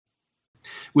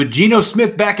With Geno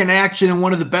Smith back in action and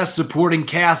one of the best supporting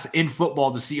casts in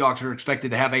football, the Seahawks are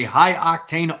expected to have a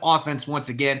high-octane offense once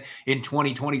again in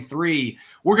 2023.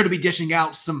 We're going to be dishing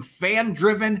out some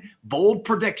fan-driven, bold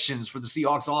predictions for the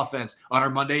Seahawks offense on our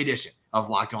Monday edition of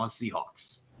Locked On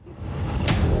Seahawks.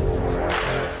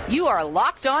 You are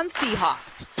Locked On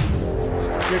Seahawks,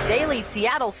 your daily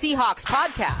Seattle Seahawks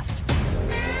podcast.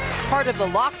 Part of the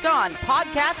Locked On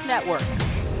Podcast Network,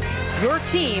 your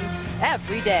team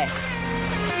every day.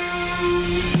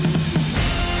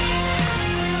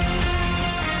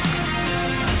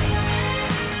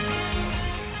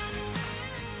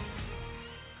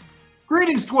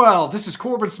 Greetings, 12. This is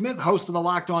Corbin Smith, host of the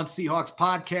Locked On Seahawks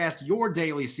podcast, your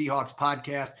daily Seahawks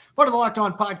podcast, part of the Locked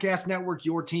On Podcast Network,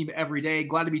 your team every day.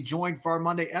 Glad to be joined for our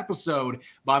Monday episode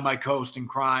by my co-host in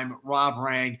crime, Rob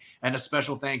Rang, and a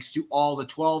special thanks to all the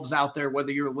 12s out there,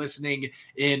 whether you're listening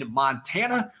in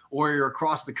Montana or you're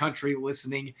across the country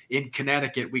listening in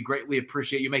Connecticut. We greatly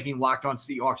appreciate you making Locked On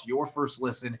Seahawks your first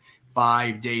listen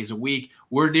 5 days a week.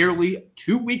 We're nearly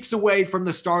 2 weeks away from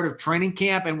the start of training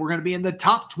camp, and we're going to be in the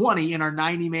top 20 in our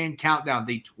 90-man countdown,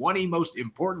 the 20 most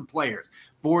important players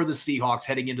for the Seahawks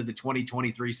heading into the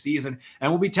 2023 season.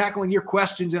 And we'll be tackling your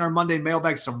questions in our Monday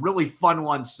mailbag, some really fun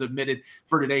ones submitted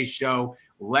for today's show.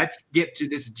 Let's get to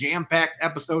this jam-packed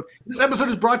episode. This episode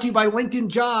is brought to you by LinkedIn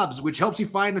Jobs, which helps you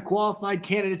find the qualified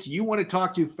candidates you want to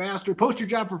talk to faster. Post your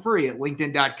job for free at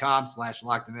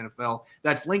linkedin.com/LockedOnNFL.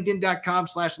 That's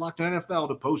linkedin.com/LockedOnNFL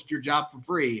to post your job for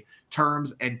free.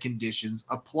 Terms and conditions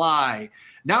apply.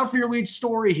 Now for your lead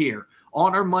story here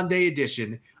on our Monday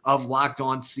edition of Locked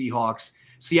On Seahawks.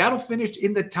 Seattle finished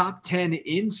in the top 10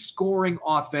 in scoring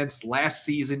offense last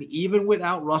season, even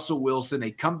without Russell Wilson,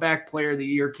 a comeback player of the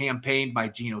year campaign by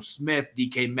Geno Smith,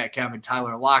 DK Metcalf, and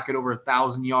Tyler Lockett over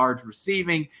 1,000 yards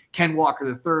receiving, Ken Walker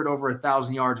III over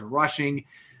 1,000 yards rushing.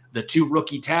 The two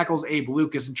rookie tackles, Abe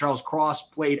Lucas and Charles Cross,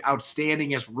 played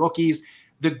outstanding as rookies.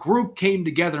 The group came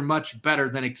together much better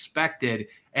than expected,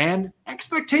 and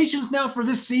expectations now for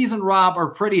this season, Rob,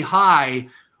 are pretty high,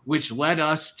 which led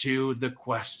us to the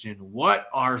question, what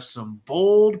are some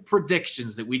bold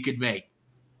predictions that we could make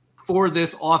for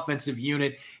this offensive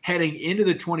unit heading into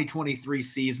the 2023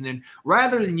 season? And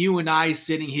rather than you and I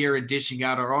sitting here and dishing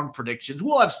out our own predictions,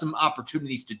 we'll have some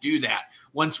opportunities to do that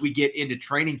once we get into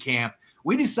training camp.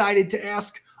 We decided to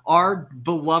ask our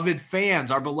beloved fans,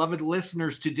 our beloved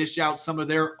listeners, to dish out some of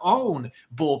their own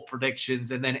bold predictions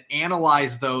and then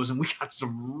analyze those. And we got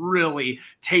some really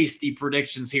tasty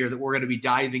predictions here that we're going to be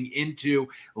diving into.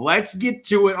 Let's get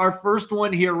to it. Our first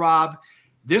one here, Rob.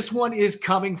 This one is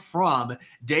coming from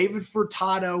David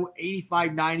Furtado,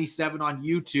 8597 on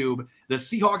YouTube. The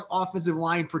Seahawks offensive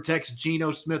line protects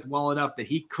Geno Smith well enough that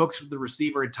he cooks with the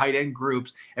receiver and tight end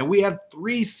groups. And we have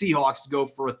 3 Seahawks to go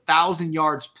for 1,000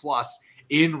 yards plus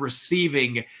in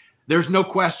receiving. There's no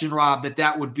question, Rob,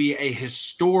 that would be a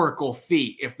historical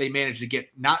feat if they manage to get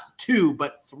not 2,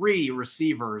 but 3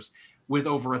 receivers with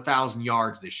over 1,000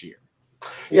 yards this year.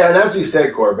 Yeah, and as you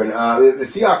said, Corbin, the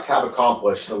Seahawks have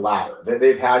accomplished the latter.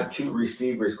 They've had 2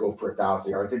 receivers go for 1,000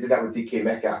 yards. They did that with DK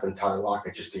Metcalf and Tyler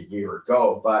Lockett just a year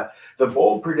ago. But the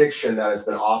bold prediction that has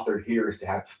been authored here is to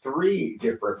have 3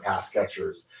 different pass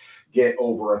catchers get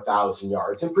over 1,000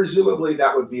 yards. And presumably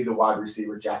that would be the wide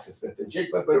receiver, Jackson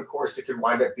Smith-Njigba, but of course it could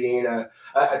wind up being a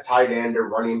tight end or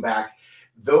running back.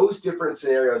 Those different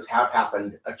scenarios have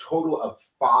happened a total of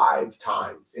 5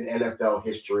 times in NFL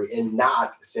history, and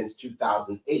not since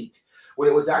 2008, when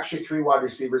it was actually 3 wide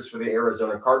receivers for the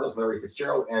Arizona Cardinals, Larry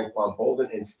Fitzgerald, Anquan Bolden,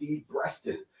 and Steve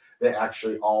Breston, that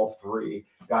actually all 3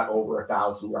 got over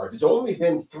 1,000 yards. It's only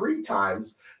been 3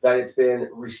 times that it's been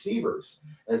receivers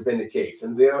has been the case.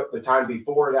 And the time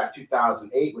before that,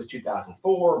 2008, was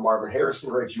 2004. Marvin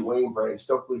Harrison, Reggie Wayne, Brandon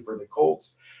Stokely for the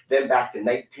Colts. Then back to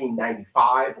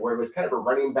 1995, where it was kind of a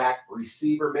running back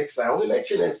receiver mix. I only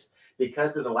mention this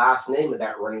because of the last name of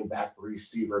that running back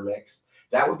receiver mix.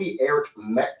 That would be Eric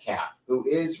Metcalf, who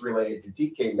is related to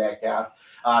DK Metcalf.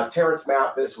 Terrence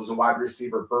Mathis was a wide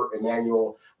receiver. Burt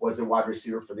Emanuel was a wide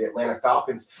receiver for the Atlanta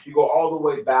Falcons. You go all the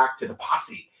way back to the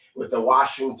Posse with the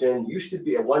Washington, used to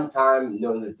be at one time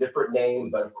known as a different name,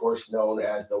 but of course known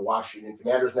as the Washington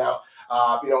Commanders now.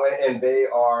 And they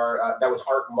are, that was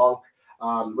Art Monk,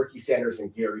 Ricky Sanders,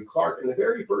 and Gary Clark. And the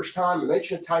very first time I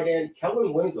mentioned tight end,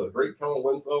 Kellen Winslow, the great Kellen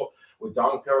Winslow, with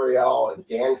Don Coryell and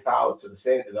Dan Fouts of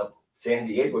the San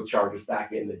Diego Chargers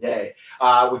back in the day,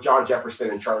 with John Jefferson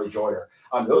and Charlie Joyner.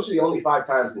 Those are the only 5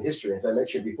 times in history. As I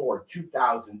mentioned before,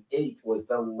 2008 was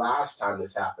the last time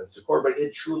this happened. So, Corbin,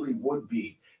 it truly would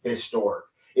be historic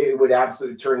It would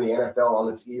absolutely turn the NFL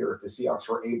on its ear if the Seahawks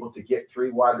were able to get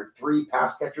three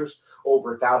pass catchers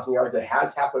over 1,000 yards. It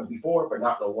has happened before, but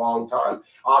not in a long time.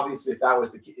 Obviously, if that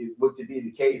was to be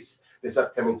the case this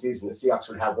upcoming season, the Seahawks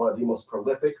would have one of the most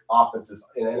prolific offenses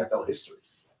in NFL history.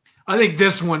 I think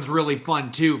this one's really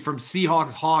fun too. From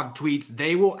Seahawks Hog tweets,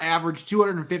 they will average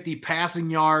 250 passing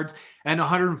yards and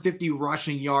 150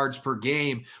 rushing yards per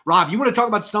game. Rob, you want to talk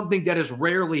about something that has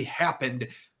rarely happened?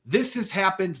 This has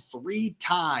happened 3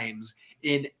 times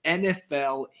in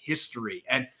NFL history.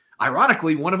 And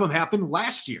ironically, one of them happened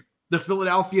last year. The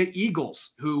Philadelphia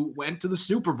Eagles, who went to the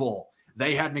Super Bowl.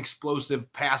 They had an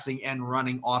explosive passing and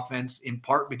running offense, in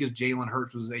part because Jalen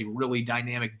Hurts was a really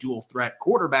dynamic dual threat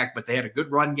quarterback, but they had a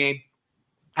good run game,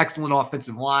 excellent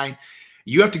offensive line.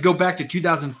 You have to go back to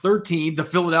 2013, the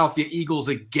Philadelphia Eagles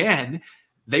again.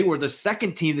 They were the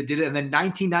second team that did it. And then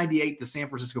 1998, the San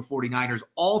Francisco 49ers.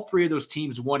 All 3 of those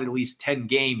teams won at least 10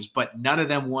 games, but none of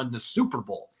them won the Super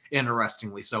Bowl,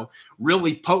 interestingly. So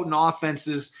really potent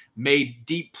offenses, made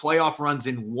deep playoff runs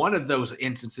in one of those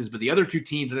instances, but the other 2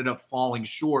 teams ended up falling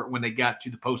short when they got to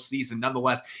the postseason.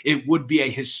 Nonetheless, it would be a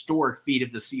historic feat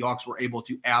if the Seahawks were able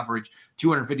to average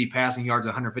 250 passing yards,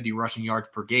 150 rushing yards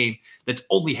per game. That's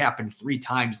only happened 3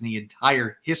 times in the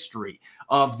entire history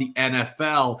of the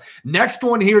NFL. Next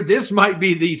one here, this might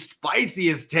be the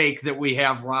spiciest take that we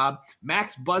have, Rob.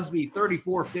 Max Busby,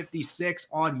 3456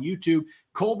 on YouTube.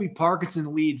 Colby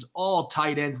Parkinson leads all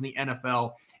tight ends in the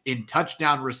NFL in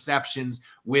touchdown receptions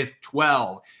with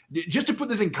 12. Just to put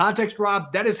this in context,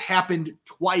 Rob, that has happened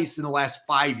twice in the last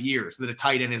 5 years that a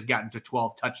tight end has gotten to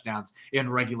 12 touchdowns in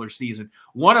regular season.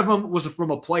 One of them was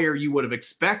from a player you would have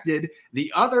expected. The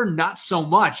other, not so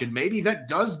much. And maybe that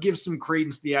does give some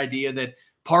credence to the idea that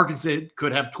Parkinson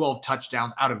could have 12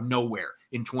 touchdowns out of nowhere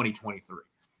in 2023.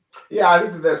 Yeah, I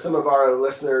think that some of our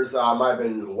listeners might have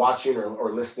been watching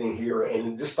or listening here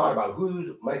and just thought about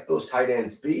who might those tight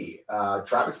ends be.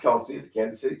 Travis Kelce, the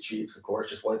Kansas City Chiefs, of course,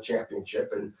 just won a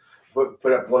championship and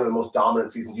put up one of the most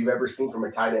dominant seasons you've ever seen from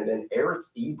a tight end. And Eric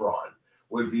Ebron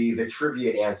would be the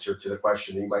trivia answer to the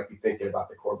question that you might be thinking about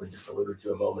that Corbin just alluded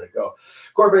to a moment ago.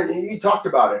 Corbin, you talked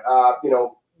about it.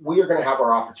 We are going to have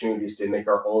our opportunities to make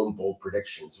our own bold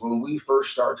predictions. When we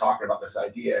first started talking about this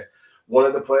idea, one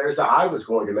of the players that I was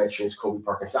going to mention is Colby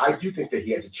Parkinson. I do think that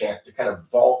he has a chance to kind of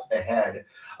vault ahead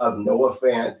of Noah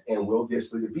Fant and Will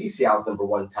Dissly to be Seattle's number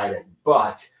 1 tight end.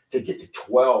 But to get to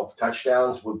 12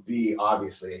 touchdowns would be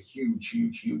obviously a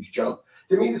huge jump.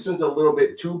 To me, this one's a little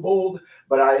bit too bold,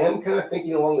 but I am kind of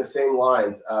thinking along the same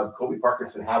lines of Colby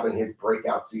Parkinson having his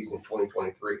breakout season in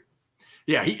 2023.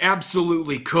 Yeah, he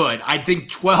absolutely could. I think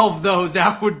 12, though,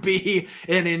 that would be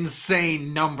an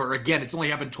insane number. Again, it's only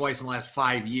happened twice in the last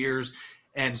 5 years.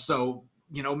 And so,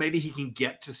 maybe he can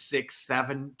get to 6,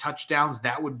 7 touchdowns.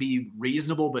 That would be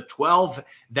reasonable. But 12,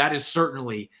 that is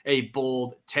certainly a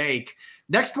bold take.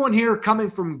 Next one here coming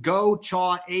from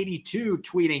GoChaw82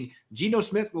 tweeting, Geno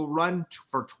Smith will run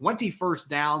for 20 first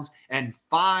downs and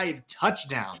 5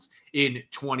 touchdowns in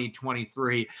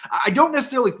 2023. I don't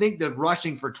necessarily think that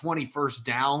rushing for 20 first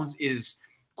downs is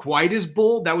quite as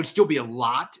bold. That would still be a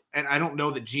lot. And I don't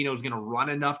know that Geno's going to run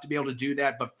enough to be able to do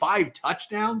that. But 5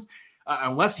 touchdowns,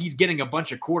 unless he's getting a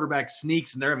bunch of quarterback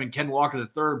sneaks and they're having Ken Walker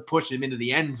III push him into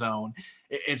the end zone,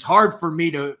 it's hard for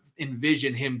me to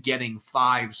envision him getting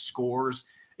 5 scores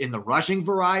in the rushing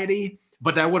variety.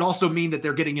 But that would also mean that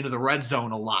they're getting into the red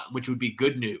zone a lot, which would be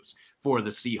good news for the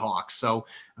Seahawks. So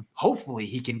hopefully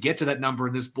he can get to that number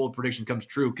and this bold prediction comes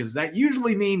true, because that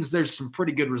usually means there's some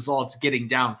pretty good results getting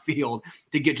downfield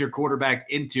to get your quarterback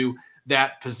into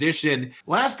that position.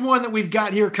 Last one that we've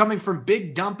got here coming from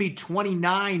Big Dumpy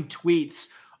 29 tweets,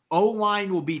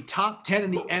 O-line will be top 10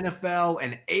 in the NFL,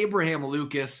 and Abraham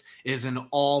Lucas is an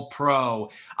all-pro.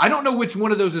 I don't know which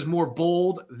one of those is more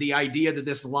bold, the idea that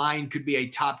this line could be a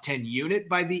top 10 unit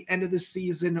by the end of the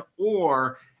season,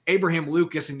 or Abraham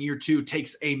Lucas in year 2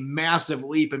 takes a massive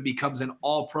leap and becomes an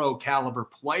all-pro caliber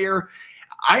player.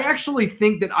 I actually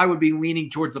think that I would be leaning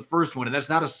towards the first one, and that's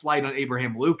not a slight on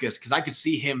Abraham Lucas, because I could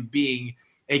see him being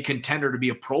a contender to be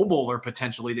a Pro Bowler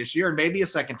potentially this year and maybe a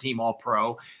second-team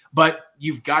All-Pro. But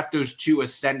you've got those 2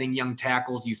 ascending young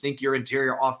tackles. You think your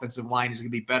interior offensive line is going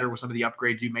to be better with some of the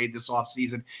upgrades you made this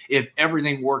offseason. If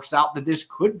everything works out, then this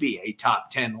could be a top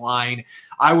 10 line.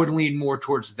 I would lean more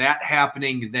towards that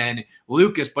happening than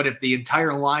Lucas. But if the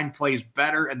entire line plays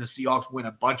better and the Seahawks win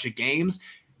a bunch of games,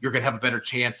 you're going to have a better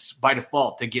chance by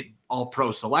default to get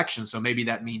all-pro selection. So maybe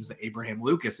that means that Abraham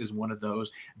Lucas is one of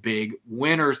those big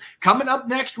winners. Coming up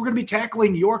next, we're going to be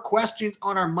tackling your questions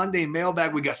on our Monday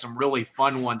mailbag. We got some really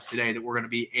fun ones today that we're going to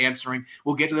be answering.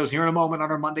 We'll get to those here in a moment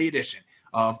on our Monday edition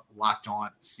of Locked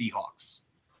On Seahawks.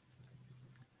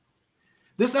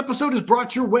 This episode is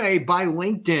brought your way by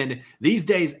LinkedIn. These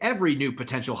days, every new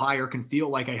potential hire can feel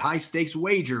like a high-stakes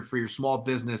wager for your small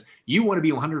business. You want to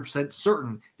be 100%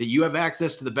 certain that you have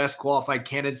access to the best qualified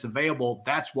candidates available.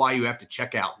 That's why you have to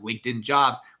check out LinkedIn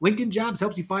Jobs. LinkedIn Jobs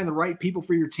helps you find the right people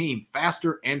for your team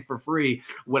faster and for free.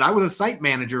 When I was a site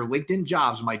manager, LinkedIn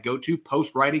Jobs was my go-to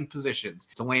post-writing positions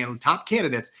to land top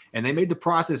candidates, and they made the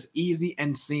process easy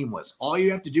and seamless. All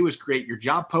you have to do is create your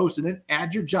job post and then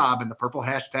add your job in the purple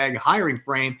hashtag hiring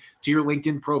frame to your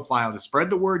LinkedIn profile to spread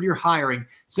the word you're hiring.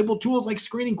 Simple tools like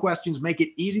screening questions make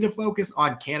it easy to focus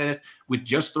on candidates with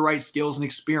just the right skills and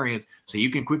experience so you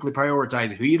can quickly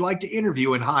prioritize who you'd like to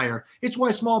interview and hire. It's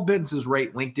why small businesses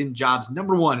rate LinkedIn Jobs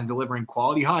 #1 in delivering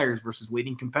quality hires versus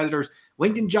leading competitors.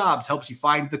 LinkedIn Jobs helps you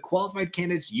find the qualified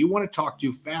candidates you want to talk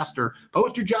to faster.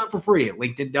 Post your job for free at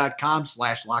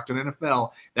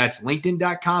linkedin.com/LockedOnNFL. That's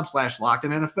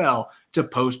linkedin.com/LockedOnNFL to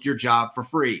post your job for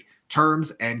free.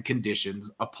 Terms and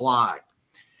conditions apply.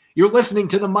 You're listening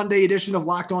to the Monday edition of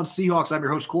Locked On Seahawks. I'm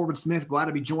your host, Corbin Smith. Glad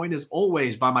to be joined, as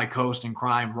always, by my co-host in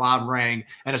crime, Rob Rang.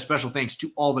 And a special thanks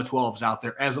to all the 12s out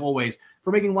there, as always,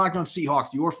 for making Locked On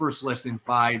Seahawks your first listen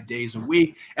 5 days a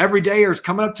week. Every day is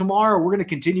coming up tomorrow. We're going to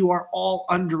continue our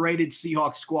all-underrated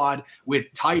Seahawks squad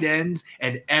with tight ends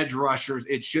and edge rushers.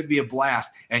 It should be a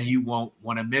blast, and you won't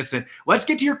want to miss it. Let's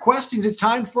get to your questions. It's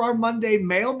time for our Monday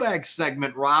mailbag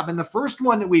segment, Rob. And the first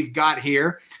one that we've got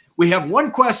here, we have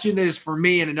one question that is for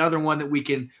me and another one that we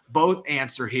can both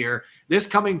answer here. This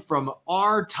coming from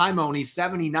R.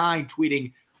 Timony79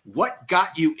 tweeting, "What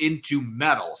got you into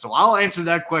metal?" So I'll answer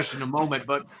that question in a moment,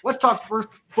 but let's talk first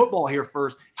football here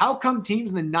first. How come teams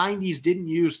in the 90s didn't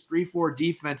use 3-4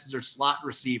 defenses or slot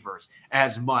receivers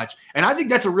as much? And I think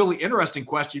that's a really interesting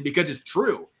question because it's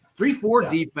true. 3-4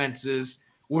 defenses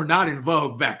were not in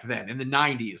vogue back then in the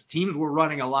 90s. Teams were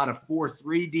running a lot of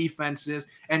 4-3 defenses,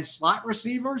 and slot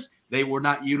receivers, they were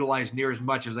not utilized near as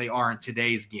much as they are in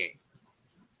today's game.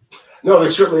 No, they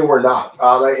certainly were not.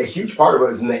 A huge part of it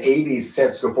was in the 80s, San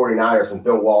Francisco 49ers and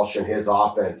Bill Walsh and his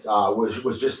offense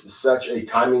was just such a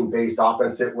timing-based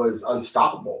offense. It was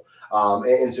unstoppable.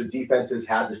 And so defenses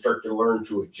had to start to learn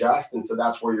to adjust. And so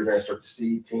that's where you're going to start to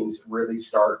see teams really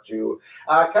start to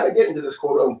kind of get into this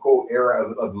quote-unquote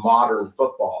era of modern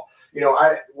football. You know,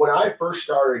 when I first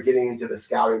started getting into the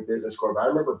scouting business, Corbin, I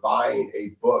remember buying a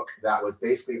book that was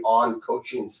basically on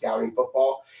coaching and scouting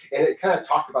football, and it kind of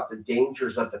talked about the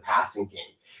dangers of the passing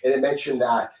game. And it mentioned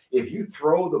that if you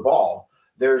throw the ball,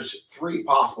 there's 3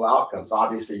 possible outcomes.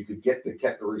 Obviously, you could get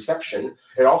the reception.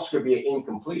 It also could be an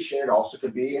incompletion. It also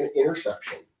could be an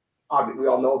interception. Obviously, we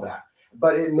all know that.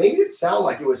 But it made it sound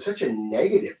like it was such a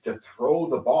negative to throw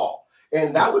the ball.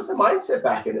 And that was the mindset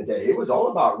back in the day. It was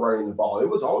all about running the ball. It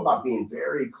was all about being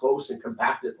very close and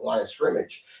compact at the line of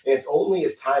scrimmage. And it's only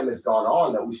as time has gone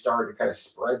on that we started to kind of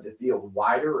spread the field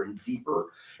wider and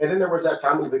deeper. And then there was that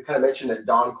time we kind of mentioned that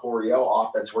Don Coryell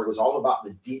offense where it was all about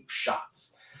the deep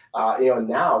shots.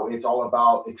 Now it's all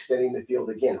about extending the field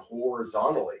again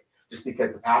horizontally, just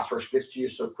because the pass rush gets to you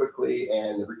so quickly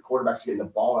and the quarterbacks are getting the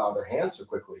ball out of their hands so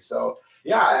quickly. So,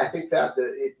 yeah, I think that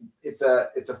it's a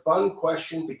fun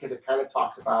question because it kind of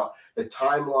talks about the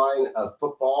timeline of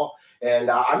football. And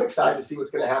I'm excited to see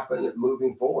what's going to happen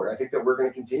moving forward. I think that we're going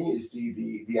to continue to see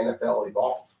the NFL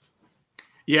evolve.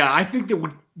 Yeah, I think that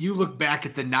when you look back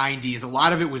at the 90s, a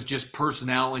lot of it was just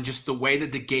personnel and just the way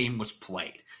that the game was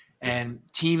played. And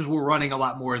teams were running a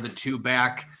lot more of the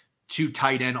 2-back, 2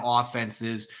 tight end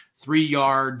offenses, 3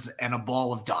 yards and a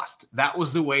ball of dust. That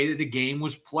was the way that the game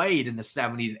was played in the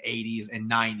 70s, 80s, and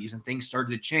 90s. And things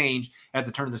started to change at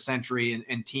the turn of the century,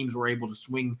 and teams were able to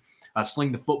sling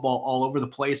the football all over the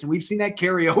place. And we've seen that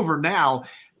carry over now.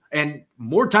 And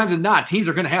more times than not, teams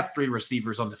are going to have 3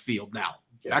 receivers on the field now.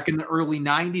 Yes. Back in the early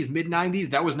 90s,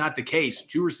 mid-90s, that was not the case.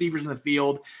 2 receivers in the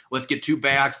field. Let's get 2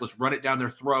 backs. Let's run it down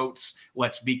their throats.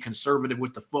 Let's be conservative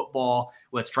with the football.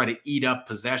 Let's try to eat up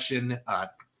possession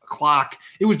clock.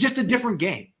 It was just a different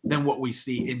game than what we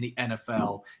see in the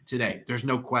NFL today. There's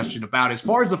no question about it. As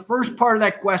far as the first part of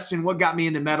that question, what got me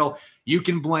into metal, you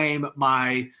can blame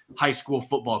my high school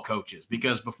football coaches,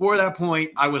 because before that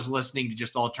point, I was listening to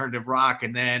just alternative rock,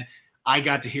 and then I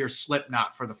got to hear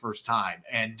Slipknot for the first time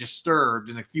and Disturbed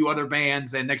and a few other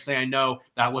bands. And next thing I know,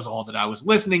 that was all that I was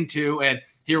listening to. And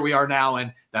here we are now,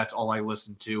 and that's all I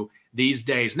listen to these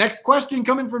days. Next question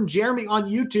coming from Jeremy on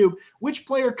YouTube. Which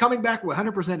player coming back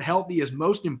 100% healthy is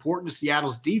most important to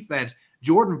Seattle's defense,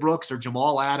 Jordan Brooks or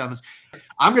Jamal Adams?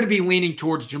 I'm going to be leaning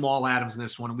towards Jamal Adams in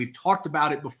this one. We've talked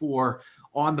about it before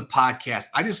on the podcast.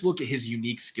 I just look at his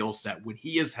unique skill set when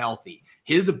he is healthy,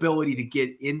 his ability to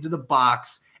get into the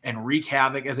box and wreak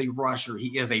havoc as a rusher.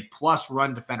 He is a plus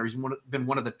run defender. He's been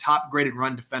one of the top graded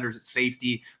run defenders at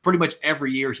safety pretty much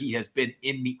every year he has been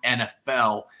in the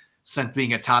NFL since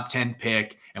being a top 10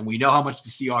 pick. And we know how much the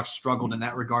Seahawks struggled in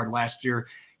that regard last year.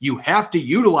 You have to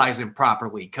utilize him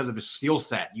properly because of his skill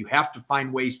set. You have to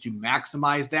find ways to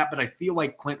maximize that. But I feel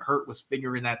like Clint Hurt was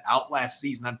figuring that out last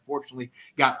season. Unfortunately,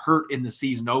 got hurt in the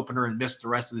season opener and missed the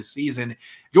rest of the season.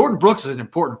 Jordan Brooks is an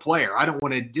important player. I don't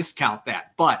want to discount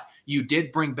that. But you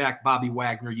did bring back Bobby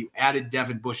Wagner. You added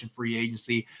Devin Bush in free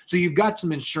agency. So you've got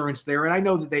some insurance there. And I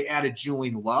know that they added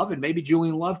Julian Love, and maybe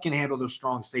Julian Love can handle those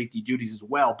strong safety duties as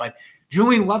well. But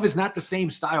Julian Love is not the same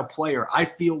style player. I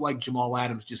feel like Jamal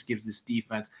Adams just gives this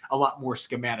defense a lot more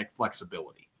schematic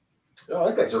flexibility. I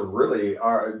think that's a really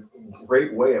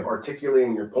great way of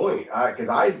articulating your point, because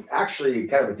I actually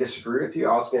kind of disagree with you.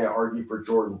 I was going to argue for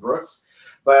Jordan Brooks,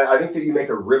 but I think that you make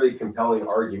a really compelling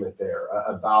argument there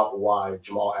about why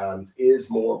Jamal Adams is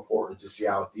more important to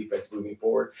Seattle's defense moving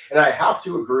forward. And I have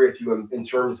to agree with you in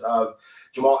terms of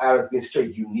Jamal Adams being such a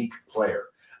unique player.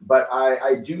 But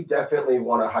I do definitely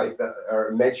want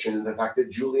to mention the fact that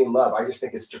Julian Love, I just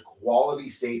think is such a quality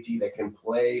safety that can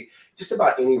play just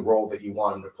about any role that you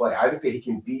want him to play. I think that he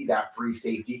can be that free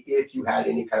safety if you had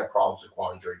any kind of problems with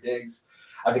Quandre Diggs.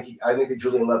 I think that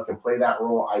Julian Love can play that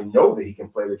role. I know that he can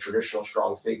play the traditional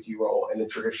strong safety role and the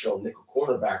traditional nickel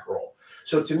cornerback role.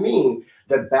 So to me,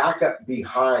 the backup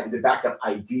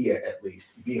idea, at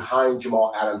least, behind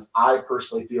Jamal Adams, I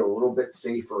personally feel a little bit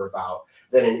safer about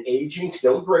than an aging,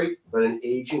 still great, but an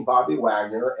aging Bobby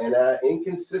Wagner and an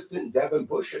inconsistent Devin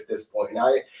Bush at this point.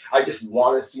 And I just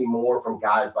want to see more from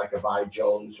guys like Avai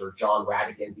Jones or John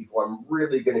Radigan before I'm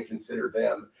really going to consider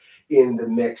them in the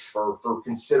mix for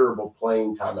considerable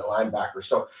playing time at linebacker.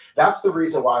 So that's the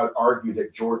reason why I would argue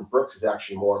that Jordan Brooks is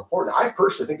actually more important. I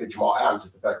personally think that Jamal Adams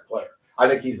is the better player. I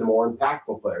think he's the more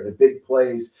impactful player. The big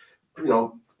plays,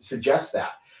 suggest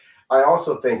that. I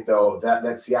also think, though,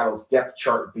 that Seattle's depth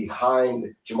chart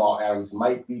behind Jamal Adams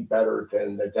might be better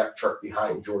than the depth chart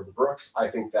behind Jordan Brooks. I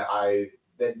think that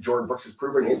Jordan Brooks has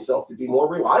proven himself to be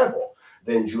more reliable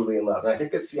than Julian Love. And I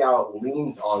think that Seattle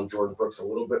leans on Jordan Brooks a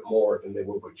little bit more than they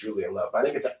would with Julian Love. I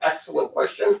think it's an excellent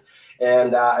question.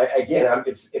 And again,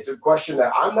 it's a question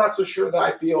that I'm not so sure that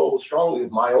I feel strongly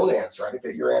with my own answer. I think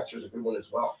that your answer is a good one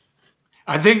as well.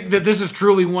 I think that this is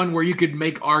truly one where you could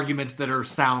make arguments that are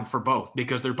sound for both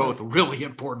because they're both really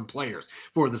important players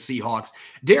for the Seahawks.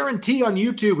 Darren T on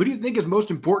YouTube, who do you think is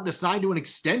most important to sign to an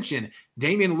extension?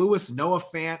 Damian Lewis, Noah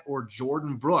Fant, or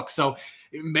Jordan Brooks? So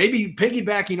maybe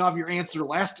piggybacking off your answer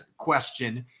last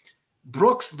question,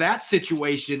 Brooks, that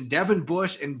situation, Devin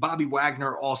Bush and Bobby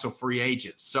Wagner are also free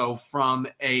agents. So from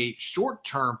a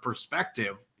short-term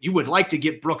perspective, you would like to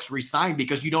get Brooks re-signed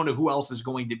because you don't know who else is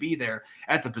going to be there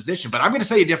at the position. But I'm going to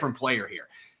say a different player here.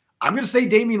 I'm going to say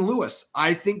Damian Lewis.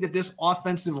 I think that this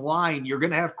offensive line, you're going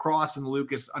to have Cross and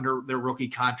Lucas under their rookie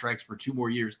contracts for 2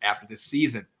 more years after this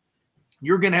season.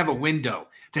 You're going to have a window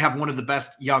to have one of the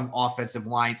best young offensive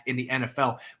lines in the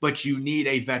NFL, but you need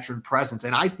a veteran presence.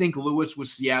 And I think Lewis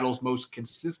was Seattle's most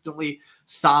consistently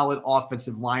solid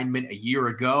offensive lineman a year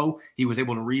ago. He was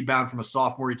able to rebound from a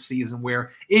sophomore season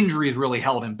where injuries really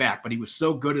held him back, but he was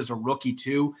so good as a rookie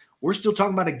too. We're still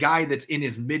talking about a guy that's in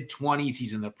his mid-20s.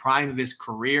 He's in the prime of his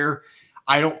career.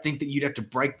 I don't think that you'd have to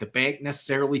break the bank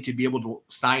necessarily to be able to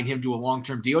sign him to a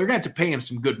long-term deal. You're going to have to pay him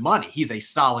some good money. He's a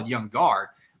solid young guard,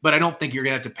 but I don't think you're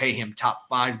going to have to pay him top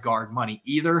 5 guard money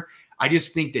either. I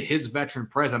just think that his veteran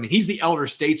presence, he's the elder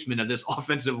statesman of this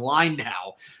offensive line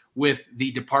now with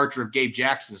the departure of Gabe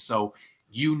Jackson. So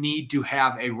you need to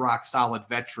have a rock-solid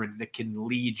veteran that can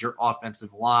lead your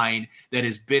offensive line that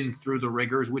has been through the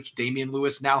rigors, which Damian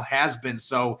Lewis now has been.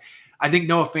 So I think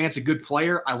Noah Fant's a good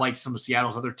player. I like some of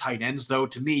Seattle's other tight ends, though.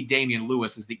 To me, Damian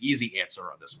Lewis is the easy answer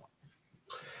on this one.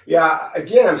 Yeah,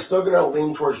 again, I'm still going to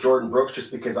lean towards Jordan Brooks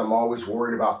just because I'm always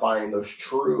worried about finding those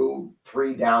true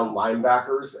 3-down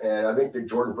linebackers. And I think that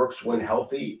Jordan Brooks, when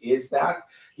healthy, is that.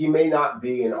 He may not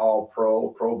be an all-pro,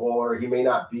 Pro Bowler. He may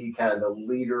not be kind of the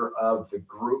leader of the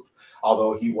group,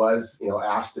 although he was,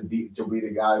 asked to be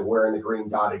the guy wearing the green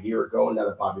dot a year ago. And now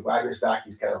that Bobby Wagner's back,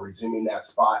 he's kind of resuming that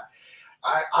spot.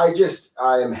 I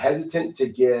am hesitant to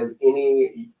give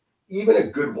even a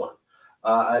good one,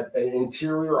 an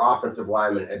interior offensive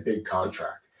lineman a big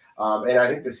contract. And I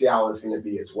think that Seattle is going to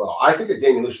be as well. I think that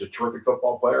Damian Lewis is a terrific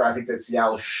football player. I think that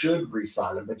Seattle should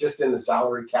re-sign him. But just in the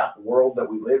salary cap world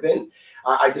that we live in,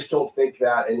 I just don't think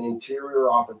that an interior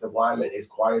offensive lineman is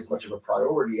quite as much of a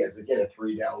priority as, again, a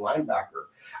 3-down linebacker.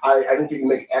 I think that you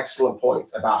make excellent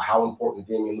points about how important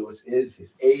Damian Lewis is,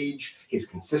 his age, his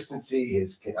consistency,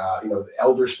 his, the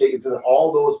elder statements, and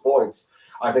all those points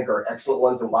I think are excellent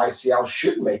ones, and why Seattle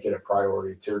should make it a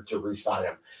priority to re-sign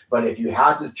him. But if you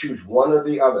had to choose one or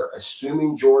the other,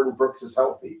 assuming Jordan Brooks is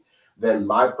healthy, then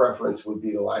my preference would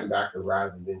be the linebacker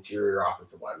rather than the interior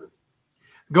offensive lineman.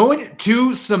 Going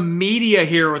to some media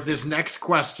here with this next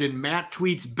question. Matt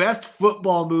tweets, best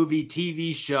football movie,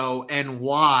 TV show, and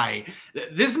why?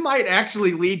 This might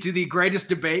actually lead to the greatest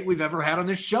debate we've ever had on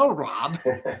this show, Rob.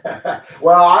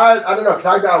 Well, I don't know, because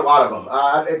I've got a lot of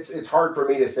them. It's hard for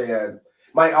me to say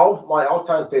my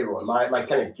all-time favorite one, my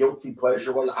kind of guilty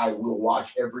pleasure one, I will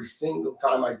watch every single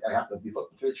time I happen to be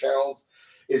flipping through the channels,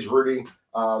 is Rudy.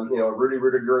 Rudy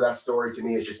Rudiger, that story to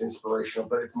me is just inspirational,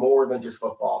 but it's more than just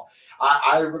football.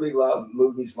 I really love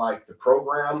movies like The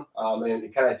Program,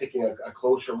 and kind of taking a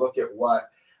closer look at what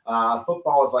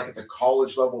football is like at the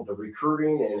college level, the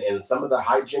recruiting and some of the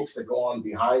hijinks that go on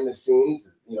behind the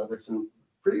scenes. That's some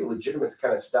pretty legitimate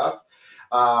kind of stuff.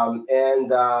 Those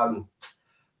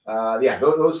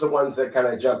are the ones that kind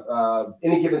of jump.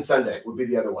 Any Given Sunday would be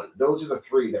the other one. Those are the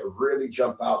three that really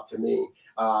jump out to me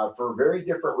for very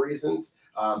different reasons.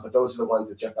 But those are the ones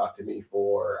that jump out to me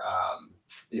for,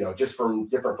 just from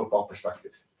different football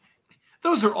perspectives.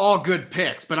 Those are all good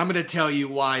picks, but I'm going to tell you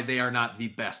why they are not the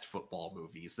best football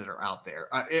movies that are out there.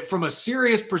 From a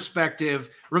serious perspective,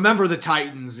 Remember the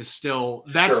Titans is still,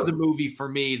 that's the movie for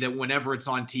me that whenever it's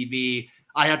on TV,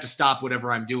 I have to stop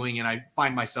whatever I'm doing and I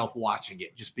find myself watching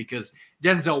it just because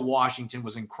Denzel Washington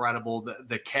was incredible.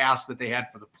 The cast that they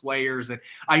had for the players. And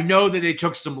I know that they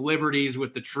took some liberties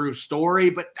with the true story,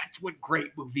 but that's what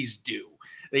great movies do.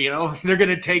 They're going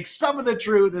to take some of the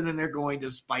truth and then they're going to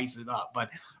spice it up. But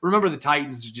Remember the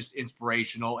Titans is just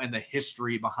inspirational and the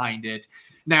history behind it.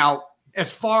 Now,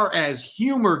 as far as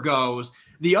humor goes,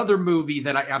 the other movie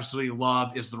that I absolutely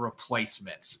love is The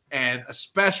Replacements, and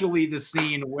especially the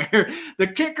scene where the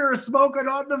kicker is smoking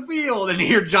on the field and you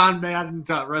hear John Madden,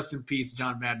 rest in peace,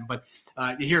 John Madden, but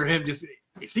you hear him just,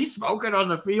 is he smoking on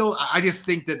the field? I just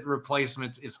think that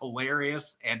Replacements is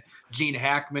hilarious, and Gene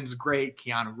Hackman's great.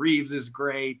 Keanu Reeves is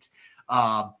great.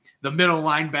 The middle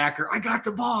linebacker, I got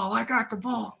the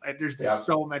ball. And there's just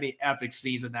so many epic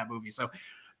scenes in that movie. So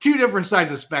two different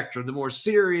sides of the spectrum, the more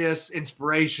serious,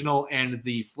 inspirational, and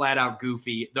the flat out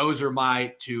goofy. Those are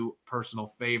my two personal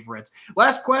favorites.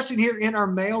 Last question here in our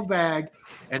mailbag,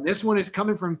 and this one is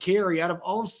coming from Carrie. Out of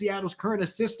all of Seattle's current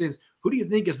assistants, who do you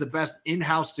think is the best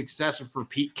in-house successor for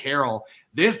Pete Carroll?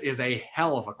 This is a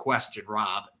hell of a question,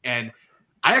 Rob, and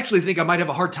I actually think I might have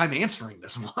a hard time answering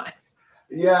this one.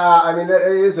 Yeah, I mean, it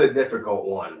is a difficult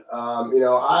one.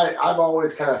 I've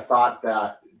always kind of thought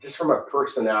that just from a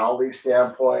personality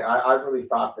standpoint, I really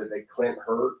thought that Clint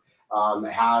Hurt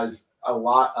has a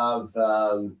lot of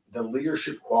the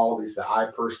leadership qualities that I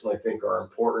personally think are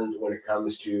important when it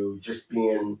comes to just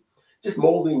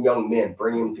molding young men,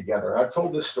 bringing them together. I've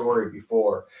told this story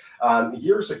before.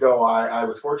 Years ago, I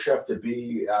was fortunate enough to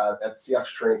be at Seahawks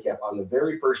training camp on the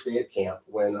very first day of camp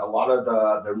when a lot of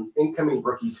the incoming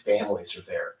rookies' families are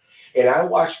there. And I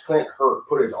watched Clint Hurt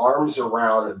put his arms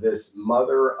around this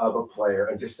mother of a player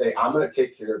and just say, I'm going to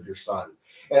take care of your son.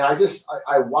 And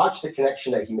I watched the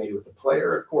connection that he made with the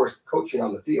player, of course, coaching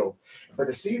on the field, but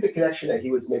to see the connection that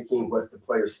he was making with the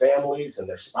players' families and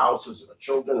their spouses or their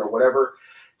children or whatever,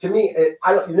 to me,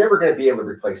 you're never going to be able to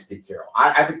replace Pete Carroll.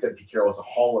 I think that Pete Carroll is a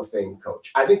Hall of Fame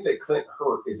coach. I think that Clint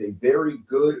Hurt is a very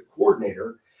good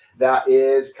coordinator that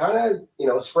is kind of,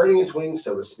 spreading his wings,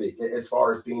 so to speak, as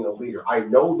far as being a leader. I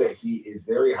know that he is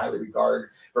very highly regarded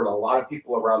from a lot of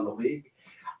people around the league.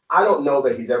 I don't know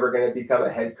that he's ever going to become a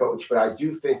head coach, but I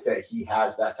do think that he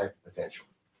has that type of potential.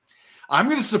 I'm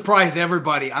going to surprise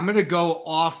everybody. I'm going to go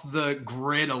off the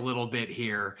grid a little bit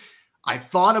here. I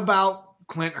thought about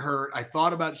Clint Hurt. I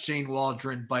thought about Shane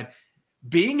Waldron, but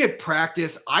being at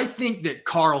practice, I think that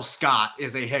Carl Scott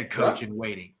is a head coach in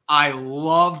waiting. I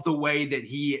love the way that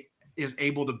he is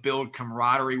able to build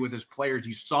camaraderie with his players.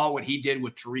 You saw what he did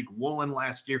with Tariq Woolen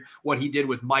last year, what he did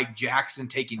with Mike Jackson,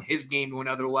 taking his game to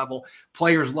another level.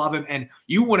 Players love him. And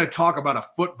you want to talk about a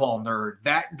football nerd.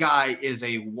 That guy is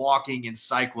a walking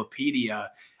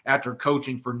encyclopedia. After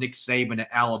coaching for Nick Saban at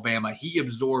Alabama, he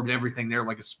absorbed everything there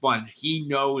like a sponge. He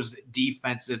knows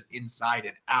defenses inside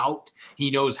and out.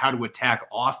 He knows how to attack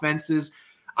offenses.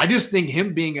 I just think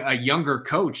him being a younger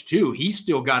coach too, he's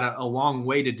still got a long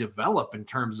way to develop in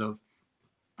terms of,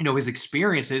 his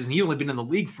experiences. And he's only been in the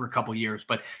league for a couple of years,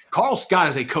 but Carl Scott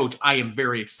as a coach, I am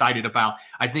very excited about.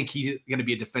 I think he's going to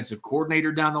be a defensive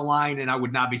coordinator down the line. And I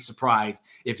would not be surprised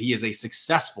if he is a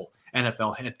successful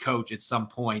NFL head coach at some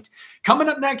point. Coming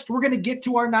up next, we're going to get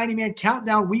to our 90-man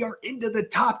countdown. We are into the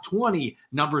top 20,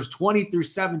 numbers 20 through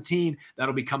 17.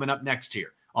 That'll be coming up next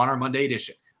here on our Monday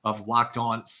edition of Locked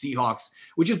On Seahawks,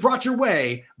 which is brought your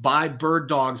way by Bird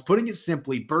Dogs. Putting it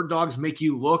simply, Bird Dogs make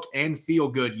you look and feel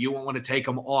good. You won't want to take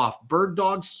them off. Bird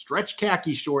Dogs stretch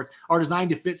khaki shorts are designed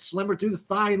to fit slimmer through the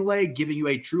thigh and leg, giving you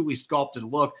a truly sculpted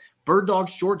look. Bird Dog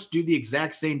shorts do the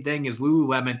exact same thing as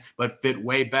Lululemon, but fit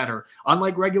way better.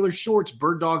 Unlike regular shorts,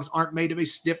 Bird Dogs aren't made of a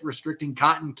stiff, restricting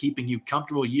cotton, keeping you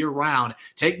comfortable year-round.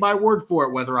 Take my word for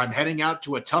it, whether I'm heading out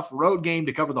to a tough road game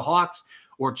to cover the Hawks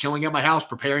or chilling at my house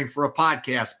preparing for a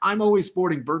podcast, I'm always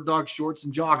sporting Bird Dog shorts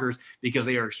and joggers because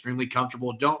they are extremely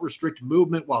comfortable, don't restrict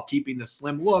movement while keeping the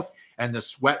slim look, and the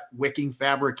sweat-wicking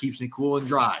fabric keeps me cool and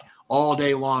dry all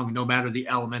day long, no matter the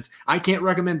elements. I can't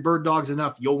recommend Bird Dogs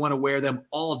enough. You'll want to wear them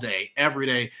all day, every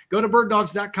day. Go to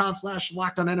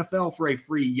birddogs.com/LockedOnNFL for a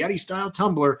free Yeti-style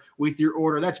tumbler with your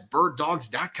order. That's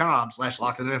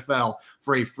birddogs.com/LockedOnNFL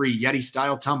for a free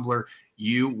Yeti-style tumbler.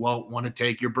 You won't want to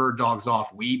take your Bird Dogs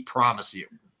off. We promise you.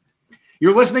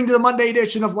 You're listening to the Monday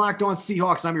edition of Locked On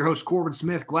Seahawks. I'm your host, Corbin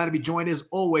Smith. Glad to be joined, as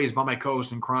always, by my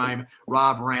co-host in crime,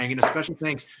 Rob Rang. And a special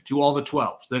thanks to all the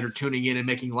 12s that are tuning in and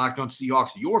making Locked On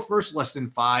Seahawks your first listen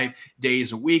 5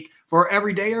 days a week. For our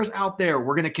everydayers out there,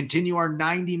 we're going to continue our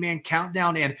 90-man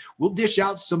countdown, and we'll dish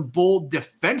out some bold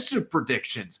defensive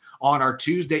predictions on our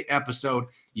Tuesday episode.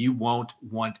 You won't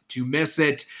want to miss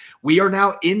it. We are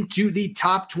now into the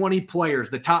top 20 players,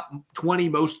 the top 20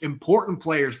 most important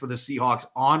players for the Seahawks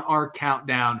on our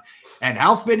countdown. And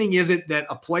how fitting is it that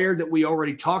a player that we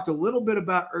already talked a little bit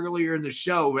about earlier in the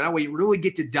show, now we really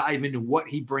get to dive into what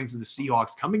he brings to the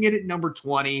Seahawks, coming in at number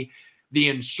 20, the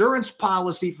insurance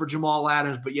policy for Jamal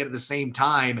Adams, but yet at the same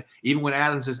time, even when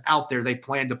Adams is out there, they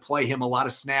plan to play him a lot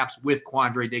of snaps with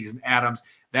Quandre Diggs and Adams.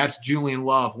 That's Julian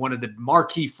Love, one of the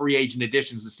marquee free agent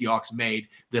additions the Seahawks made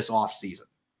this offseason.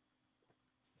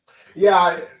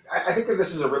 Yeah, I think that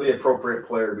this is a really appropriate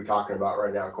player to be talking about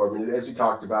right now, Corbin. As we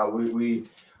talked about, we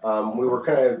were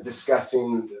kind of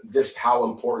discussing just how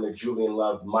important that Julian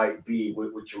Love might be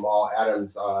with Jamal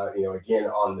Adams, again,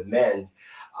 on the mend.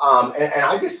 And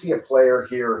I just see a player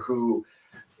here who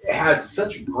has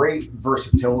such great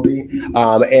versatility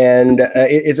and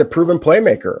is a proven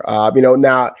playmaker.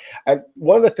 Now,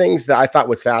 one of the things that I thought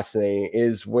was fascinating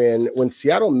is when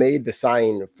Seattle made the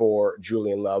sign for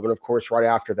Julian Love, and of course, right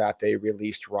after that, they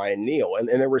released Ryan Neal, and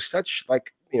there was such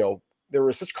there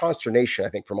was such consternation, I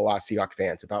think, from a lot of Seahawks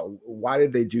fans about why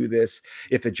did they do this?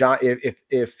 If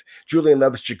Julian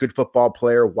Love is such a good football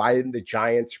player, why didn't the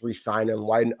Giants re-sign him?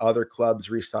 Why didn't other clubs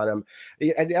re-sign him?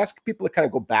 I'd ask people to kind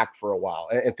of go back for a while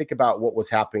and think about what was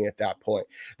happening at that point.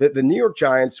 The New York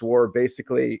Giants were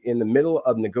basically in the middle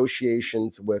of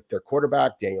negotiations with their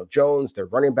quarterback, Daniel Jones, their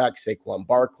running back, Saquon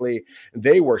Barkley.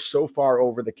 They were so far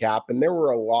over the cap, and there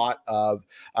were a lot of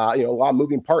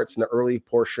moving parts in the early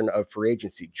portion of free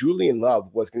agency. Julian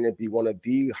Love was going to be one of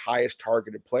the highest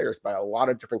targeted players by a lot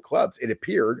of different clubs, it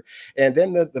appeared. And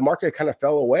then the market kind of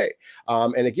fell away.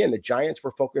 And again, the Giants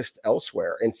were focused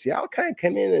elsewhere. And Seattle kind of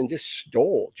came in and just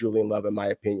stole Julian Love, in my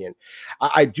opinion.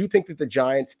 I do think that the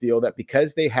Giants feel that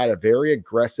because they had a very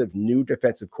aggressive new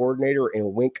defensive coordinator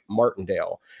in Wink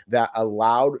Martindale that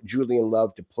allowed Julian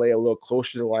Love to play a little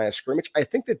closer to the line of scrimmage, I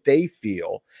think that they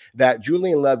feel that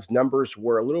Julian Love's numbers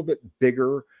were a little bit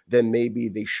bigger than maybe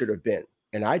they should have been.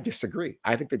 And I disagree.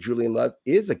 I think that Julian Love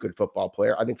is a good football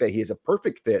player. I think that he is a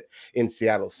perfect fit in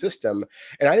Seattle's system.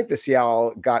 And I think that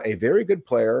Seattle got a very good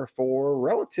player for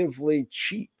relatively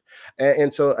cheap.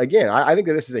 And so, again, I think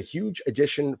that this is a huge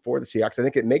addition for the Seahawks. I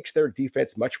think it makes their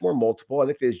defense much more multiple. I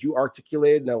think, as you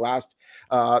articulated in the last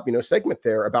segment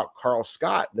there about Carl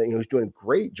Scott, who's doing a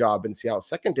great job in Seattle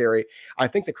secondary. I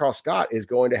think that Carl Scott is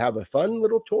going to have a fun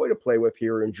little toy to play with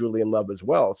here in Julian Love as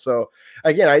well. So,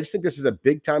 again, I just think this is a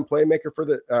big-time playmaker for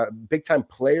the big-time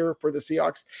player for the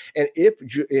Seahawks. And if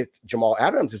Jamal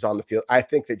Adams is on the field, I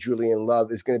think that Julian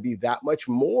Love is going to be that much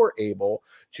more able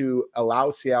to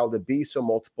allow Seattle to be so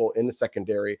multiple in the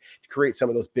secondary, to create some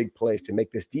of those big plays, to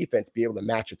make this defense be able to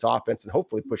match its offense and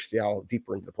hopefully push Seattle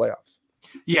deeper into the playoffs.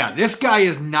 Yeah, this guy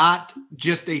is not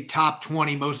just a top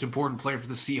 20 most important player for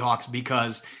the Seahawks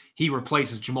because he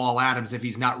replaces Jamal Adams if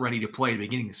he's not ready to play at the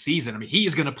beginning of the season. I mean, he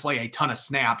is going to play a ton of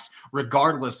snaps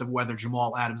regardless of whether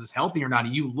Jamal Adams is healthy or not.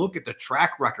 And you look at the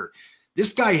track record,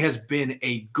 this guy has been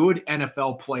a good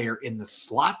NFL player in the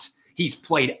slot. He's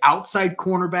played outside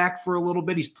cornerback for a little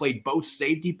bit. He's played both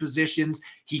safety positions.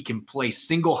 He can play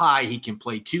single high. He can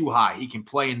play two high. He can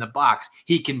play in the box.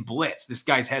 He can blitz. This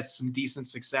guy's had some decent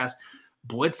success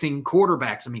blitzing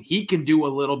quarterbacks. I mean, he can do a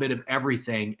little bit of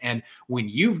everything. And when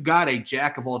you've got a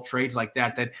jack of all trades like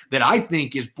that I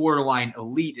think is borderline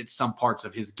elite at some parts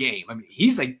of his game. I mean,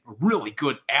 he's a really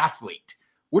good athlete.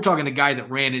 We're talking a guy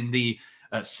that ran in the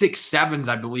 6.7s,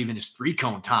 I believe, in his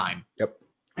 3-cone time. Yep.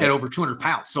 at over 200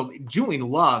 pounds. So Julian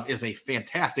Love is a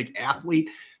fantastic athlete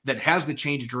that has the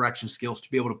change of direction skills to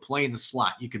be able to play in the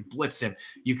slot. You can blitz him.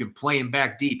 You can play him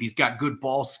back deep. He's got good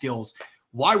ball skills.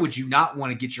 Why would you not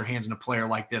want to get your hands on a player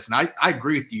like this? And I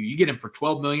agree with you. You get him for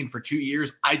 $12 million for 2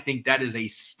 years. I think that is a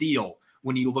steal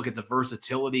when you look at the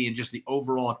versatility and just the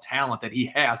overall talent that he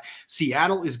has.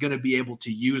 Seattle is going to be able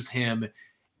to use him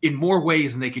in more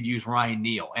ways than they could use Ryan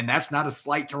Neal. And that's not a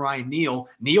slight to Ryan Neal.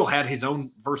 Neal had his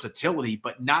own versatility,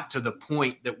 but not to the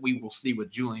point that we will see with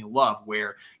Julian Love,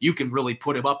 where you can really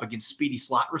put him up against speedy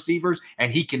slot receivers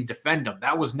and he can defend them.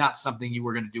 That was not something you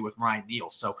were going to do with Ryan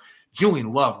Neal. So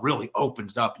Julian Love really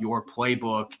opens up your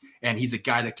playbook, and he's a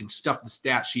guy that can stuff the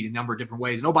stat sheet a number of different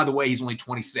ways. And oh, by the way, he's only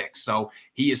 26, so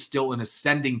he is still an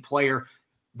ascending player.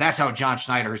 That's how John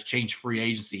Schneider has changed free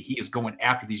agency. He is going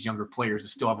after these younger players that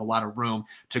still have a lot of room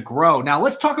to grow. Now,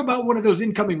 let's talk about one of those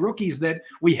incoming rookies that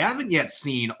we haven't yet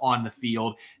seen on the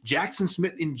field, Jackson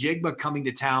Smith-Njigba coming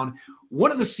to town.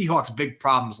 One of the Seahawks' big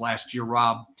problems last year,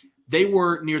 Rob, they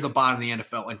were near the bottom of the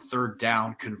NFL in third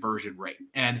down conversion rate.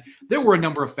 And there were a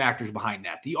number of factors behind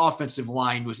that. The offensive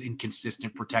line was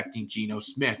inconsistent protecting Geno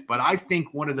Smith. But I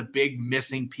think one of the big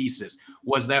missing pieces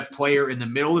was that player in the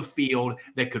middle of the field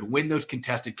that could win those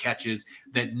contested catches,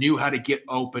 that knew how to get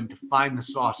open, to find the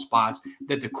soft spots,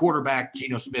 that the quarterback,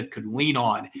 Geno Smith, could lean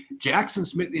on. Jackson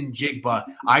Smith-Njigba,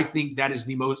 I think that is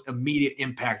the most immediate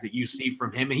impact that you see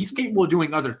from him. And he's capable of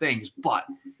doing other things, but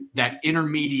that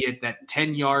intermediate, that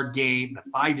 10-yard game, the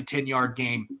 5 to 10-yard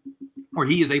game, where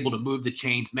he is able to move the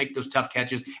chains, make those tough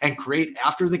catches, and create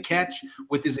after the catch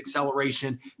with his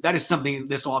acceleration. That is something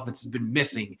this offense has been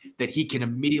missing, that he can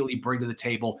immediately bring to the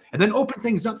table and then open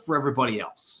things up for everybody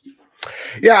else.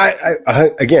 Yeah, I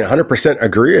again 100%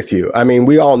 agree with you. I mean,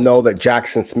 we all know that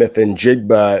Jackson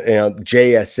Smith-Njigba,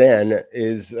 JSN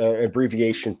is an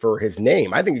abbreviation for his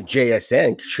name. I think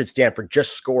JSN should stand for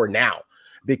just score now,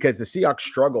 because the Seahawks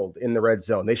struggled in the red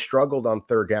zone. They struggled on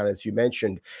third down, as you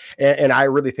mentioned. And I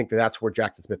really think that that's where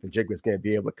Jackson Smith-Njigba is going to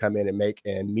be able to come in and make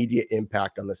an immediate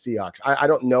impact on the Seahawks. I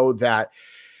don't know that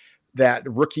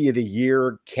rookie of the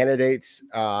year candidates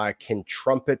can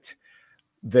trumpet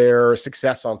their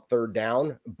success on third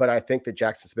down, but I think that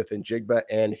Jackson Smith-Njigba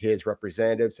and his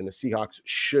representatives and the Seahawks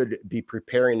should be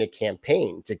preparing a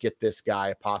campaign to get this guy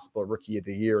a possible rookie of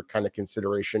the year kind of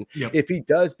consideration. Yep. If he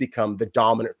does become the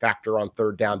dominant factor on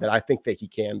third down, that I think that he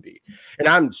can be. And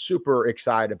I'm super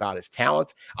excited about his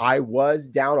talent. I was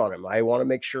down on him. I want to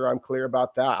make sure I'm clear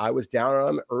about that. I was down on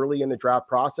him early in the draft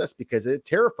process because it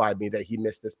terrified me that he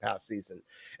missed this past season.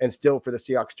 And still, for the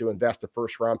Seahawks to invest a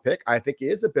first round pick, I think it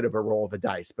is a bit of a roll of the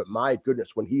dice. But my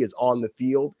goodness, when he is on the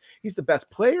field, he's the best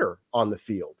player on the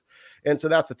field. And so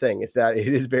that's the thing, is that it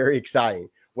is very exciting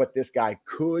what this guy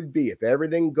could be if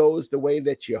everything goes the way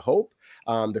that you hope.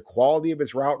 The quality of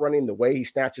his route running, the way he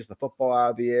snatches the football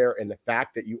out of the air, and the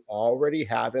fact that you already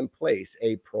have in place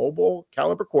a Pro Bowl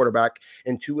caliber quarterback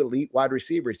and 2 elite wide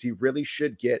receivers. He really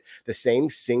should get the same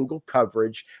single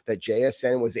coverage that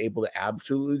JSN was able to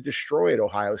absolutely destroy at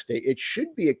Ohio State. It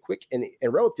should be a quick and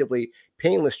relatively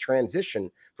painless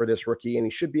transition for this rookie, and he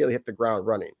should be able to hit the ground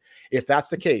running. If that's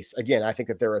the case, again, I think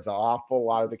that there is an awful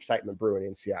lot of excitement brewing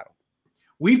in Seattle.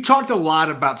 We've talked a lot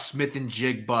about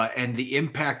Smith-Njigba and the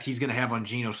impact he's going to have on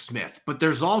Geno Smith, but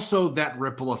there's also that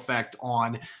ripple effect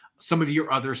on some of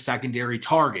your other secondary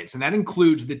targets, and that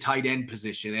includes the tight end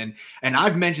position. And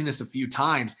I've mentioned this a few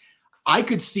times. I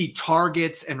could see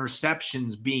targets and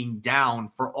receptions being down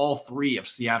for all 3 of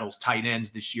Seattle's tight ends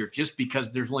this year, just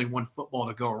because there's only one football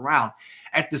to go around.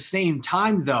 At the same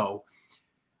time, though,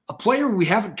 a player we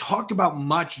haven't talked about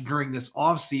much during this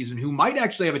offseason who might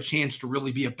actually have a chance to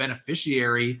really be a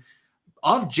beneficiary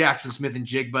of Jackson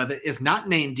Smith-Njigba that is not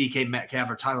named DK Metcalf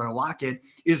or Tyler Lockett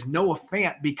is Noah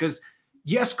Fant, because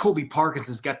yes, Colby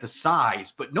Parkinson's got the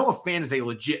size, but Noah Fant is a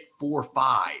legit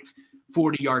 4.5,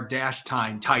 40-yard dash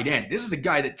time tight end. This is a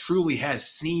guy that truly has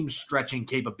seam stretching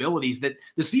capabilities that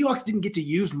the Seahawks didn't get to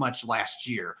use much last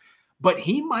year. But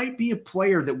he might be a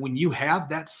player that when you have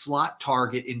that slot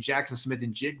target in Jackson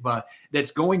Smith-Njigba that's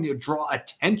going to draw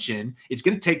attention, it's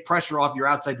going to take pressure off your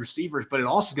outside receivers, but it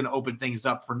also is going to open things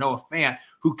up for Noah Fant,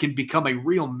 who can become a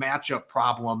real matchup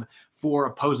problem for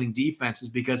opposing defenses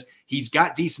because he's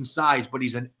got decent size, but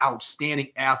he's an outstanding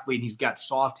athlete, and he's got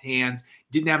soft hands,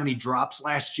 didn't have any drops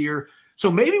last year.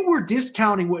 So maybe we're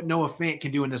discounting what Noah Fant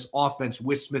can do in this offense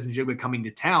with Smith-Njigba coming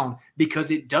to town, because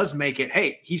it does make it,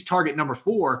 hey, he's target number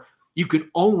 4. You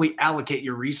can only allocate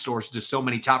your resources to so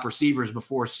many top receivers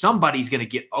before somebody's going to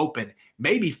get open.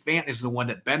 Maybe Fant is the one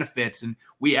that benefits, and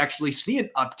we actually see an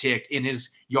uptick in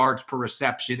his yards per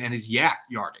reception and his yak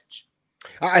yardage.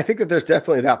 I think that there's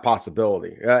definitely that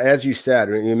possibility. As you said,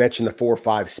 when you mentioned the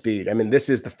 4.5 speed. I mean, this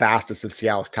is the fastest of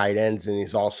Seattle's tight ends, and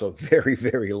he's also very,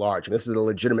 very large. And this is a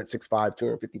legitimate 6'5",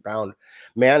 250-pound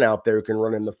man out there who can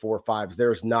run in the 4.5s.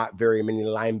 There's not very many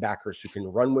linebackers who can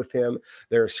run with him.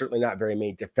 There are certainly not very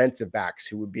many defensive backs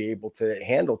who would be able to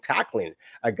handle tackling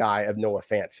a guy of Noah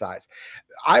Fant's size.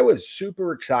 I was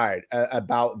super excited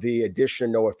about the addition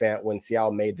of Noah Fant when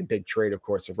Seattle made the big trade, of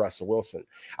course, of Russell Wilson.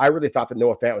 I really thought that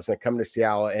Noah Fant was going to come to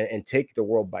Seattle and take the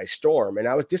world by storm. And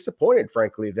I was disappointed,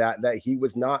 frankly, that he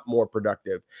was not more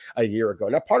productive a year ago.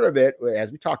 Now, part of it,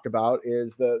 as we talked about,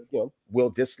 is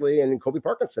Will Dissly and Kobe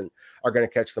Parkinson are going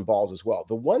to catch some balls as well.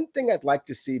 The one thing I'd like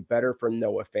to see better from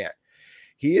Noah Fant,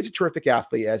 he is a terrific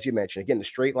athlete, as you mentioned. Again, the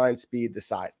straight line speed, the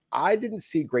size. I didn't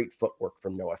see great footwork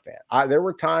from Noah Fant. There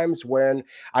were times when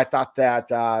I thought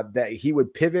that he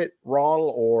would pivot wrong,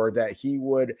 or that he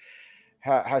would,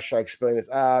 how should I explain this?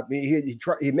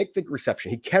 He'd make the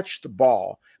reception, he'd catch the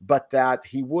ball, but that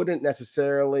he wouldn't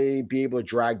necessarily be able to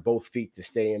drag both feet to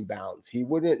stay in bounds. He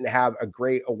wouldn't have a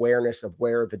great awareness of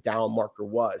where the down marker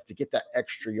was to get that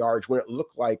extra yards when it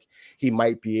looked like he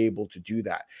might be able to do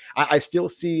that. I still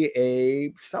see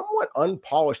a somewhat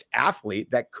unpolished athlete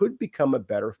that could become a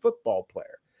better football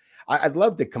player. I'd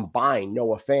love to combine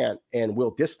Noah Fant and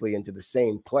Will Dissly into the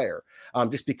same player,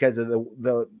 just because of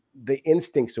the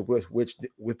instincts with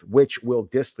which Will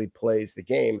Dissly plays the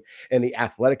game and the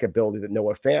athletic ability that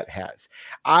Noah Fant has.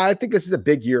 I think this is a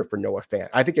big year for Noah Fant.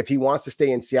 I think if he wants to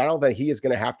stay in Seattle, then he is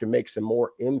going to have to make some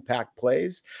more impact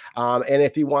plays. And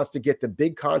if he wants to get the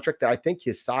big contract that I think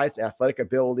his size and athletic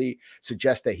ability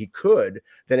suggests that he could,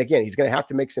 then again, he's going to have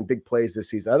to make some big plays this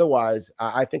season. Otherwise,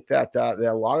 I think that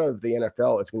a lot of the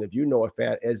NFL is going to view Noah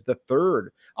Fant as the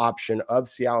third option of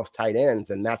Seattle's tight ends,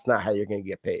 and that's not how you're going to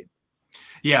get paid.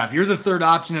 Yeah, if you're the third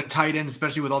option at tight end,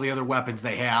 especially with all the other weapons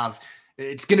they have,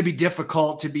 it's going to be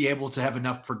difficult to be able to have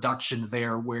enough production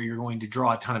there where you're going to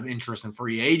draw a ton of interest in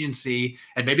free agency.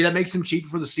 And maybe that makes him cheap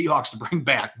for the Seahawks to bring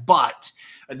back. But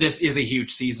this is a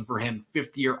huge season for him.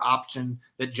 Fifth-year option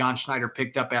that John Schneider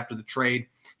picked up after the trade.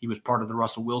 He was part of the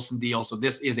Russell Wilson deal. So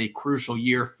this is a crucial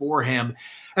year for him.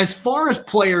 As far as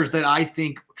players that I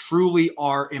think truly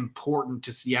are important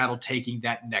to Seattle taking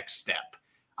that next step,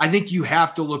 I think you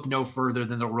have to look no further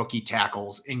than the rookie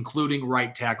tackles, including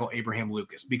right tackle Abraham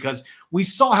Lucas, because we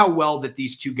saw how well that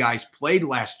these two guys played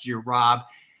last year, Rob.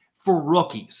 For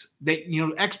rookies, that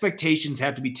expectations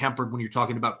have to be tempered when you're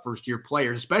talking about first-year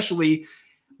players, especially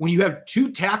when you have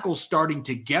two tackles starting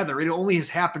together. It only has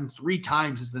happened 3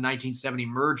 times since the 1970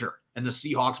 merger, and the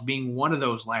Seahawks being one of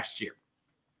those last year.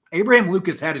 Abraham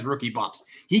Lucas had his rookie bumps.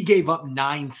 He gave up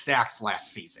 9 sacks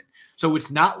last season. So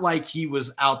it's not like he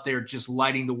was out there just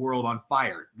lighting the world on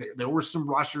fire. There were some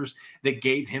rushers that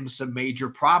gave him some major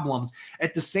problems.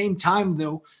 At the same time,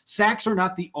 though, sacks are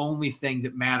not the only thing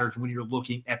that matters when you're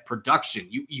looking at production.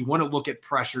 You want to look at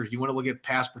pressures. You want to look at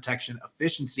pass protection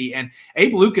efficiency. And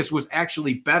Abe Lucas was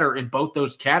actually better in both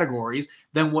those categories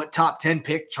than what top 10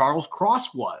 pick Charles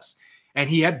Cross was. And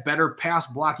he had better pass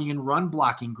blocking and run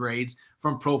blocking grades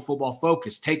from Pro Football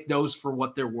Focus. Take those for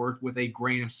what they're worth with a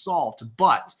grain of salt.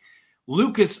 But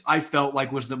Lucas, I felt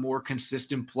like, was the more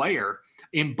consistent player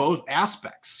in both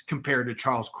aspects compared to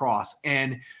Charles Cross.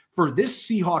 And for this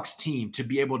Seahawks team to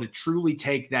be able to truly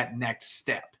take that next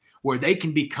step where they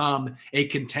can become a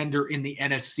contender in the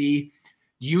NFC,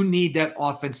 you need that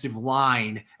offensive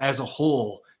line as a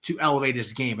whole to elevate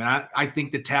his game. And I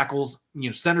think the tackles,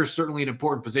 center is certainly an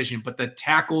important position, but the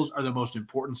tackles are the most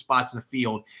important spots in the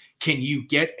field. Can you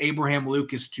get Abraham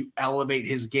Lucas to elevate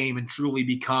his game and truly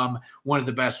become one of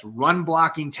the best run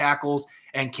blocking tackles?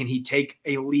 And can he take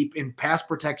a leap in pass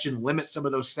protection, limit some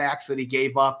of those sacks that he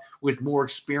gave up with more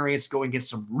experience going against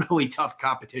some really tough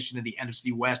competition in the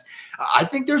NFC West? I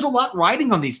think there's a lot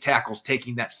riding on these tackles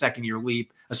taking that second-year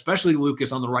leap, especially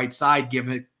Lucas on the right side,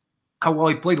 given how well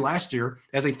he played last year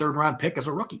as a third-round pick as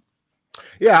a rookie.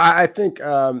 Yeah, I think,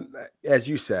 as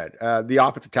you said, the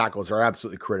offensive tackles are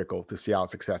absolutely critical to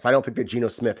Seattle's success. I don't think that Geno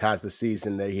Smith has the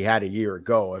season that he had a year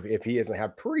ago if he doesn't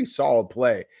have pretty solid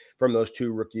play from those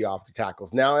two rookie offensive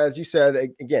tackles. Now, as you said,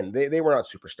 again, they were not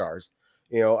superstars.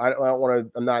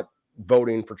 I'm not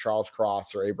voting for Charles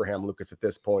Cross or Abraham Lucas at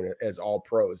this point as all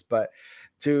pros, but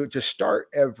to start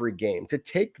every game, to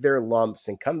take their lumps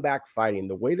and come back fighting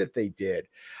the way that they did.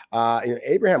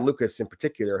 Abraham Lucas in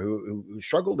particular, who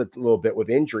struggled a little bit with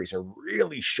injuries and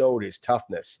really showed his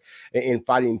toughness in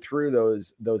fighting through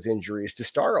those injuries to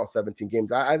start all 17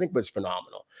 games, I think was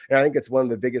phenomenal. And I think it's one of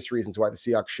the biggest reasons why the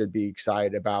Seahawks should be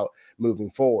excited about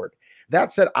moving forward.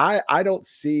 That said, I don't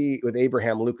see with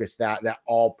Abraham Lucas that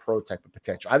all-pro type of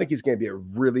potential. I think he's going to be a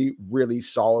really, really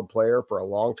solid player for a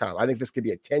long time. I think this could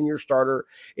be a 10-year starter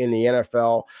in the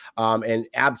NFL, and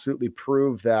absolutely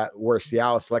prove that where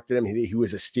Seattle selected him, he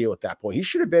was a steal at that point. He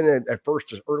should have been at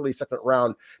first, early second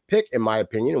round pick, in my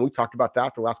opinion, and we talked about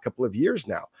that for the last couple of years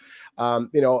now.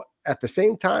 At the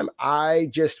same time, I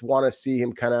just want to see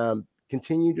him kind of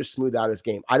continue to smooth out his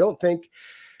game. I don't think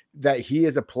that he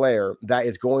is a player that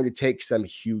is going to take some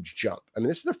huge jump. I mean,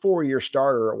 this is a 4-year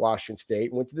starter at Washington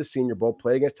State, went to the Senior Bowl,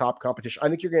 played against top competition. I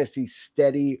think you're going to see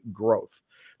steady growth.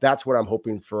 That's what I'm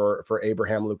hoping for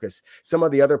Abraham Lucas. Some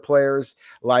of the other players,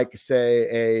 like,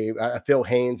 say, a Phil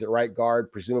Haynes at right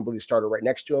guard, presumably started right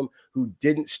next to him, who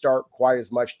didn't start quite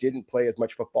as much, didn't play as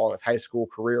much football in his high school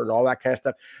career and all that kind of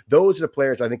stuff. Those are the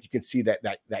players I think you can see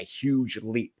that huge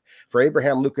leap. For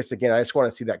Abraham Lucas, again, I just want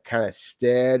to see that kind of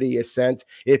steady ascent.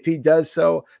 If he does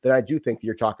so, then I do think that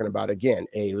you're talking about, again,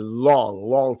 a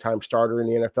long time starter in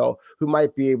the NFL who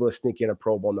might be able to sneak in a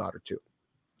Pro Bowl nod or two.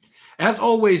 As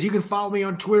always, you can follow me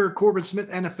on Twitter, Corbin Smith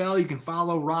NFL. You can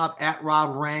follow Rob at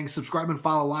Rob Rang. Subscribe and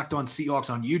follow Locked On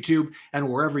Seahawks on YouTube and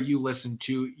wherever you listen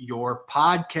to your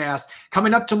podcast.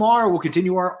 Coming up tomorrow, we'll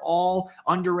continue our all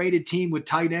underrated team with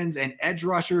tight ends and edge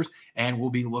rushers, and we'll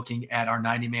be looking at our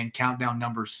 90-man countdown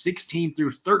numbers 16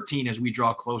 through 13 as we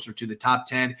draw closer to the top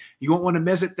 10. You won't want to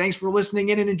miss it. Thanks for listening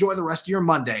in and enjoy the rest of your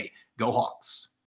Monday. Go Hawks.